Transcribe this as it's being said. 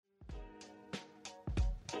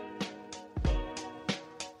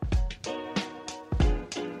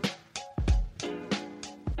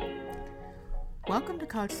Welcome to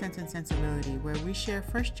College Sense and Sensibility, where we share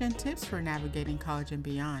first-gen tips for navigating college and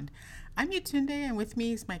beyond. I'm Yatunde, and with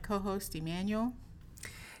me is my co-host, Emmanuel.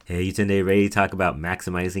 Hey, Yatunde, ready to talk about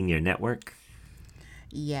maximizing your network?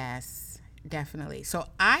 Yes, definitely. So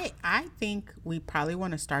I think we probably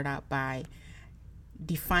want to start out by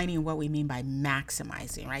defining what we mean by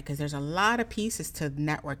maximizing, right? Because there's a lot of pieces to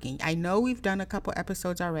networking. I know we've done a couple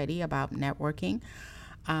episodes already about networking,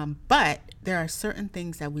 but there are certain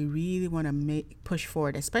things that we really want to push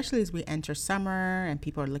forward, especially as we enter summer and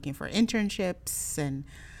people are looking for internships. And,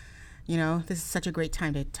 you know, this is such a great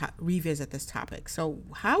time to revisit this topic. So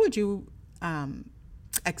how would you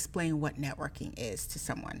explain what networking is to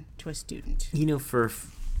someone, to a student? You know,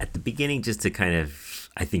 at the beginning, just to kind of,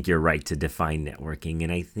 I think you're right to define networking.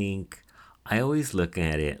 And I think I always look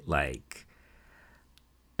at it like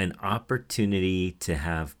an opportunity to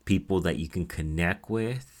have people that you can connect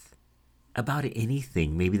with about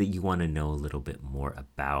anything, maybe that you want to know a little bit more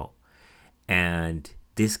about. And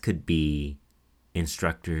this could be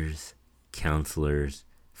instructors, counselors,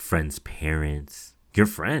 friends' parents, your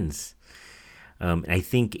friends. I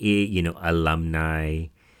think, alumni,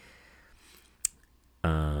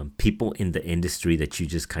 people in the industry that you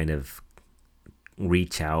just kind of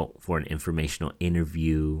reach out for an informational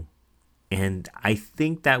interview. And I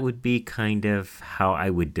think that would be kind of how I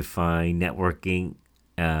would define networking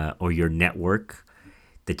or your network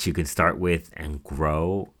that you can start with and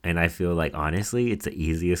grow. And I feel like, honestly, it's the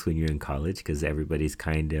easiest when you're in college because everybody's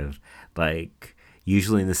kind of like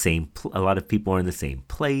usually in the same, a lot of people are in the same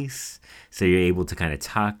place. So you're able to kind of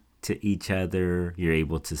talk to each other. You're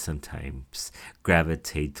able to sometimes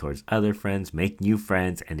gravitate towards other friends, make new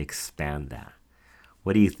friends, and expand that.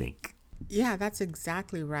 What do you think? Yeah, that's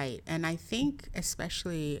exactly right. And I think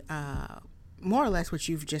especially more or less what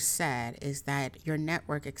you've just said is that your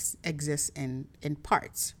network exists in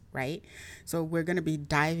parts, right? So we're going to be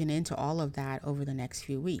diving into all of that over the next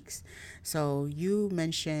few weeks. So you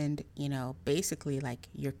mentioned, basically like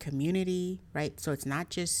your community, right? So it's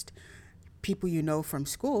not just people you know from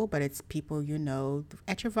school, but it's people you know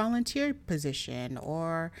at your volunteer position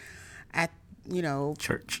or at,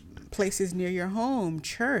 Church. Places near your home,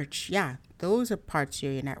 church. Yeah, those are parts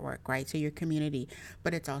of your network, right? So your community,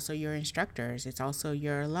 but it's also your instructors, it's also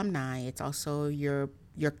your alumni, it's also your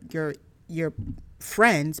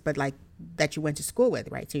friends, but like that you went to school with,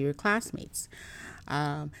 right? So your classmates,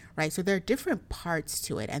 right? So there are different parts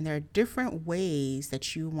to it, and there are different ways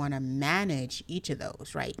that you want to manage each of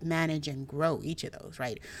those, right? Manage and grow each of those,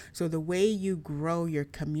 right? So the way you grow your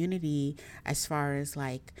community, as far as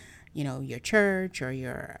like, your church or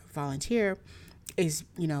your volunteer, is,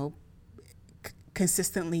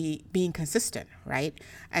 consistently being consistent, right?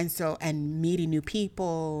 And meeting new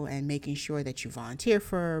people and making sure that you volunteer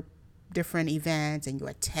for different events and you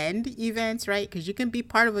attend events, right? Because you can be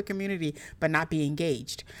part of a community but not be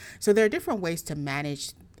engaged. So there are different ways to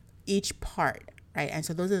manage each part, right? And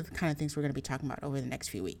so those are the kind of things we're going to be talking about over the next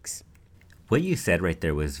few weeks. What you said right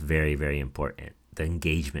there was very, very important. The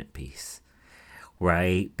engagement piece,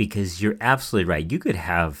 right? Because you're absolutely right. You could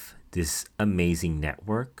have this amazing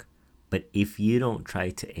network, but if you don't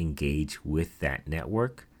try to engage with that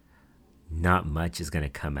network, not much is going to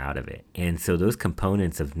come out of it. And so those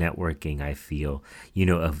components of networking, I feel,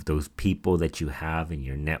 of those people that you have in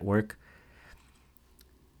your network,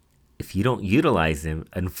 if you don't utilize them,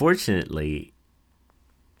 unfortunately,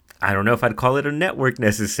 I don't know if I'd call it a network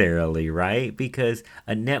necessarily, right? Because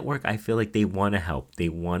a network, I feel like they want to help. They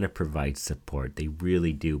want to provide support. They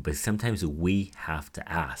really do. But sometimes we have to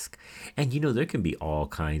ask. And, there can be all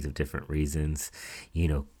kinds of different reasons.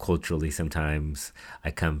 Culturally, sometimes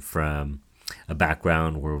I come from a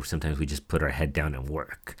background where sometimes we just put our head down and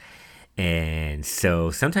work. And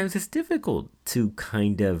so sometimes it's difficult to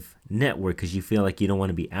kind of network because you feel like you don't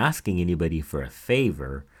want to be asking anybody for a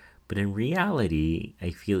favor. But in reality,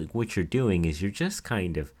 I feel like what you're doing is you're just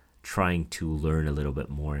kind of trying to learn a little bit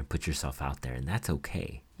more and put yourself out there, and that's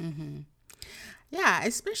okay. Mm-hmm. Yeah,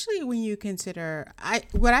 especially when you consider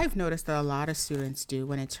what I've noticed that a lot of students do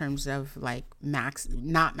when in terms of like not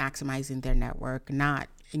maximizing their network, not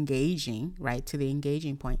engaging, right, to the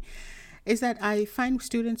engaging point, is that I find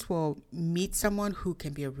students will meet someone who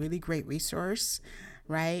can be a really great resource,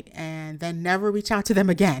 right? And then never reach out to them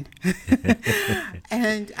again.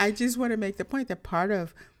 And I just want to make the point that part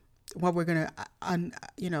of what we're going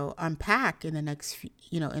to, unpack in the next,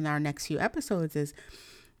 in our next few episodes is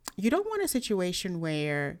you don't want a situation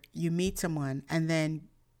where you meet someone and then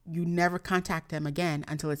you never contact them again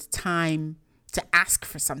until it's time to ask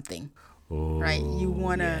for something, Oh, right? You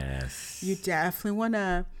yes. definitely want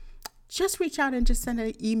to just reach out and just send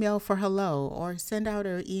an email for hello, or send out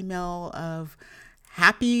an email of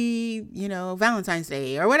happy, Valentine's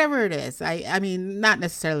Day or whatever it is. I mean, not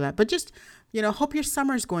necessarily that, but just, hope your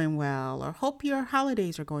summer's going well, or hope your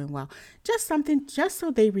holidays are going well. Just something, just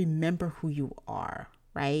so they remember who you are,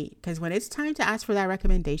 right? Because when it's time to ask for that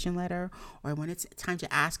recommendation letter, or when it's time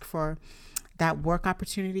to ask for that work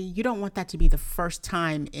opportunity, you don't want that to be the first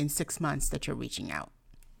time in 6 months that you're reaching out.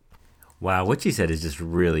 Wow, what you said is just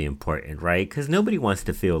really important, right? Because nobody wants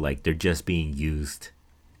to feel like they're just being used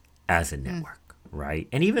as a network, right?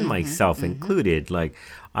 And even myself included, like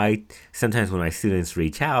I sometimes when my students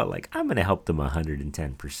reach out, like I'm going to help them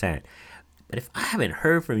 110%. But if I haven't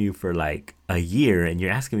heard from you for like a year and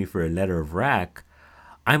you're asking me for a letter of rec,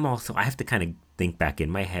 I have to kind of think back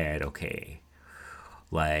in my head, okay,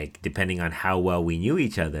 like depending on how well we knew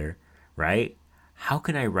each other, right? How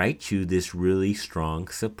can I write you this really strong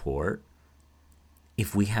support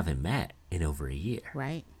if we haven't met in over a year?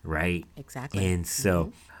 Right. Right. Exactly. And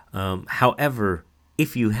so, however,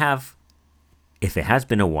 if it has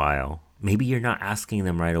been a while, maybe you're not asking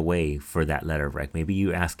them right away for that letter of rec. Maybe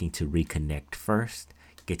you're asking to reconnect first,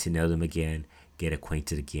 get to know them again, get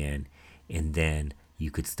acquainted again, and then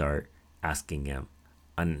you could start asking them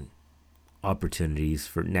on opportunities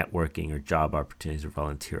for networking or job opportunities or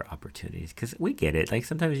volunteer opportunities, because we get it. Like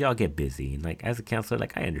sometimes y'all get busy, and like as a counselor,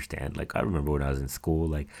 like I understand. Like I remember when I was in school,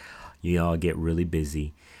 like you all get really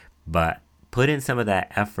busy, but put in some of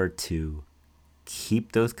that effort to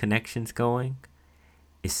keep those connections going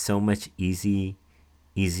is so much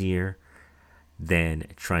easier than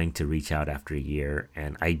trying to reach out after a year.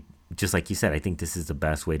 And I just like you said, I think this is the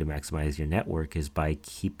best way to maximize your network is by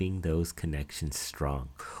keeping those connections strong.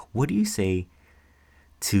 What do you say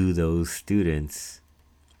to those students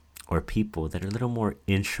or people that are a little more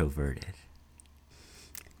introverted?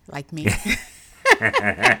 Like me.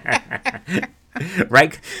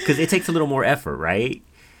 Right? Because it takes a little more effort, right?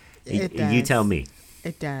 It does. You tell me.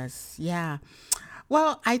 It does. Yeah.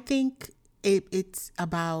 Well, I think it's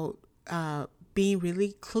about being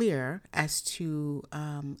really clear as to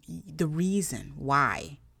the reason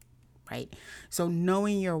why, right? So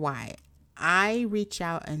knowing your why. I reach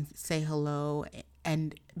out and say hello,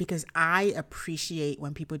 and because I appreciate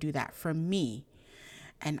when people do that for me.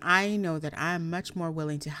 And I know that I'm much more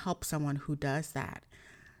willing to help someone who does that.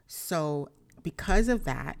 So because of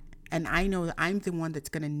that, and I know that I'm the one that's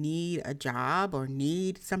going to need a job or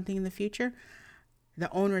need something in the future, the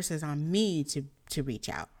onus is on me to reach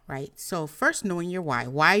out, right? So first, knowing your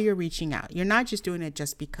why you're reaching out. You're not just doing it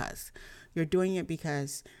just because. You're doing it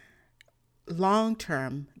because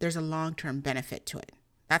long-term, there's a long-term benefit to it.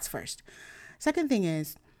 That's first. Second thing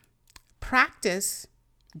is practice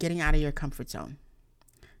getting out of your comfort zone,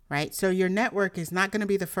 right? So your network is not going to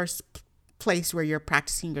be the first place where you're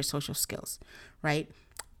practicing your social skills, right?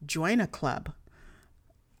 Join a club,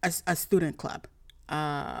 a student club.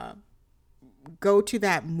 Go to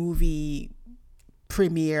that movie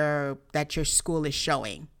premiere that your school is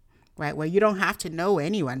showing, right? Where you don't have to know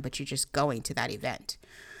anyone, but you're just going to that event.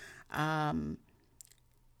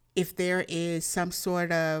 If there is some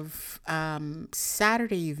sort of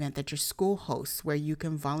Saturday event that your school hosts where you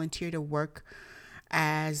can volunteer to work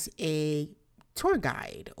as a tour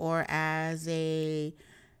guide or as a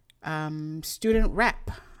student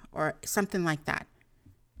rep or something like that,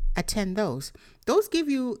 attend those. Those give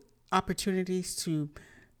you opportunities to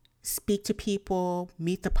speak to people,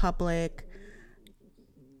 meet the public,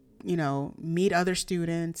 meet other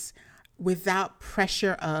students without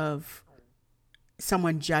pressure of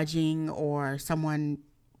someone judging or someone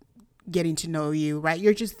getting to know you, right?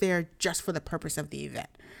 You're just there just for the purpose of the event,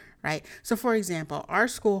 right? So for example, our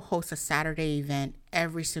school hosts a Saturday event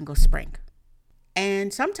every single spring.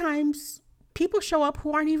 And sometimes people show up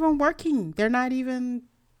who aren't even working. They're not even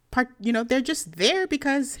they're just there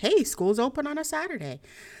because, hey, school's open on a Saturday.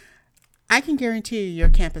 I can guarantee you your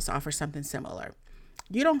campus offers something similar.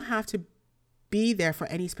 You don't have to be there for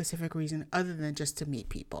any specific reason other than just to meet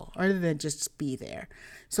people, other than just be there.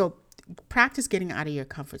 So practice getting out of your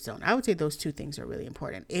comfort zone. I would say those two things are really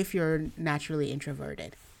important if you're naturally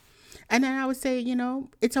introverted. And then I would say,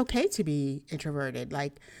 it's okay to be introverted.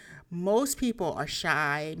 Like most people are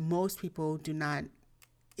shy. Most people do not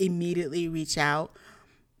immediately reach out.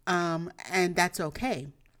 And that's okay.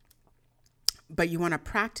 But you want to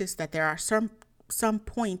practice that there are some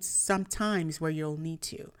points, some times where you'll need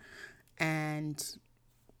to. And,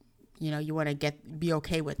 you want to be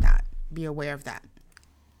okay with that. Be aware of that.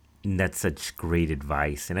 And that's such great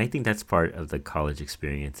advice. And I think that's part of the college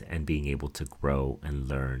experience and being able to grow and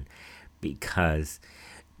learn. Because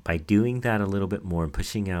by doing that a little bit more and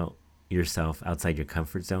pushing out yourself outside your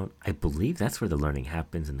comfort zone, I believe that's where the learning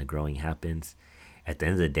happens and the growing happens. At the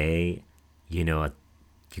end of the day, you're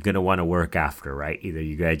going to want to work after, right? Either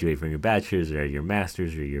you graduate from your bachelor's or your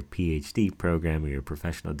master's or your PhD program or your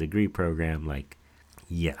professional degree program. Like,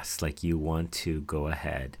 yes, like you want to go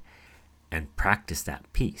ahead and practice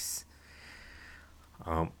that piece.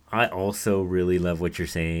 I also really love what you're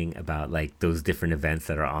saying about like those different events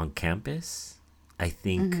that are on campus. I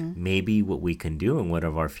think maybe what we can do in one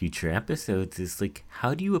of our future episodes is like,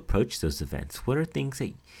 how do you approach those events? What are things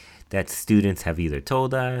that students have either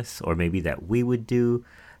told us or maybe that we would do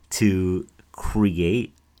to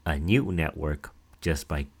create a new network just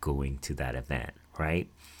by going to that event, right?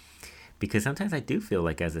 Because sometimes I do feel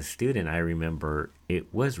like as a student, I remember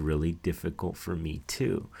it was really difficult for me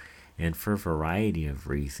too. And for a variety of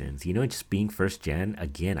reasons, just being first gen,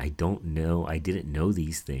 again, I didn't know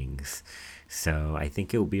these things. So I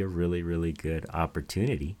think it will be a really, really good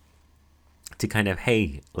opportunity to kind of,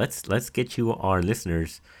 hey, let's get you, our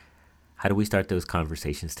listeners, how do we start those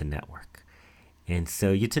conversations to network? And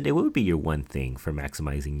so today, what would be your one thing for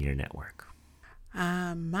maximizing your network?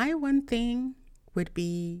 My one thing would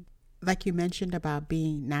be, like you mentioned about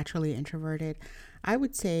being naturally introverted, I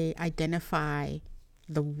would say identify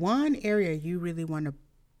the one area you really want to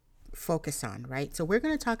focus on, right? So we're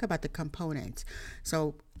going to talk about the components.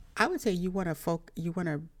 So I would say you want to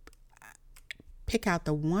pick out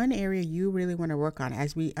the one area you really want to work on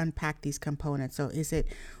as we unpack these components. So is it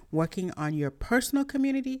working on your personal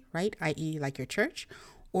community, right? i.e. like your church,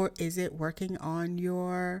 or is it working on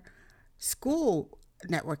your school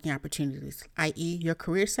networking opportunities, i.e. your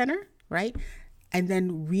career center, right? And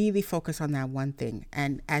then really focus on that one thing.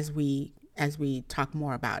 And as we talk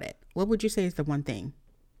more about it, what would you say is the one thing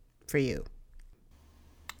for you?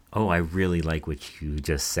 Oh, I really like what you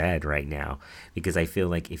just said right now, because I feel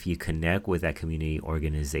like if you connect with that community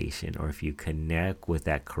organization or if you connect with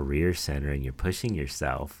that career center and you're pushing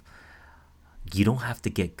yourself, you don't have to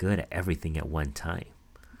get good at everything at one time.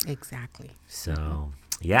 Exactly. So,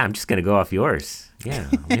 yeah, I'm just going to go off yours. Yeah,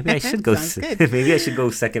 maybe I should go maybe I should go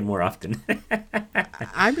second more often.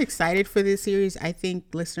 I'm excited for this series. I think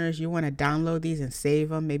listeners, you want to download these and save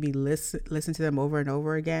them, maybe listen to them over and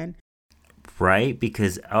over again. Right?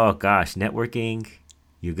 Because, oh gosh, networking,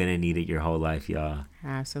 you're going to need it your whole life, y'all.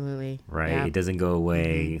 Absolutely. Right? Yep. It doesn't go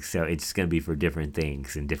away. So it's just going to be for different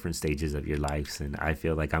things in different stages of your lives. And I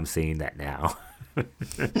feel like I'm saying that now.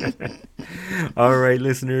 All right,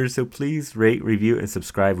 listeners. So please rate, review, and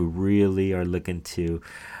subscribe. We really are looking to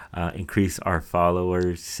increase our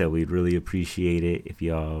followers. So we'd really appreciate it if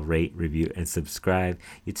y'all rate, review, and subscribe.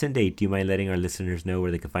 Yetunde, do you mind letting our listeners know where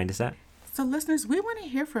they can find us at? So listeners, we want to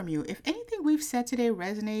hear from you. If anything we've said today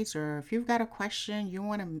resonates, or if you've got a question, you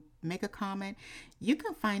want to make a comment, you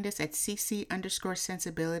can find us at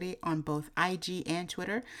cc_sensibility on both IG and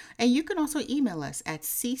Twitter. And you can also email us at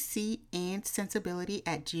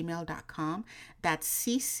ccandsensibility@gmail.com. That's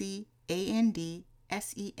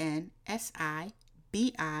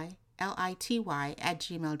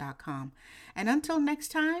ccandsensibility@gmail.com. And until next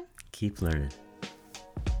time, keep learning.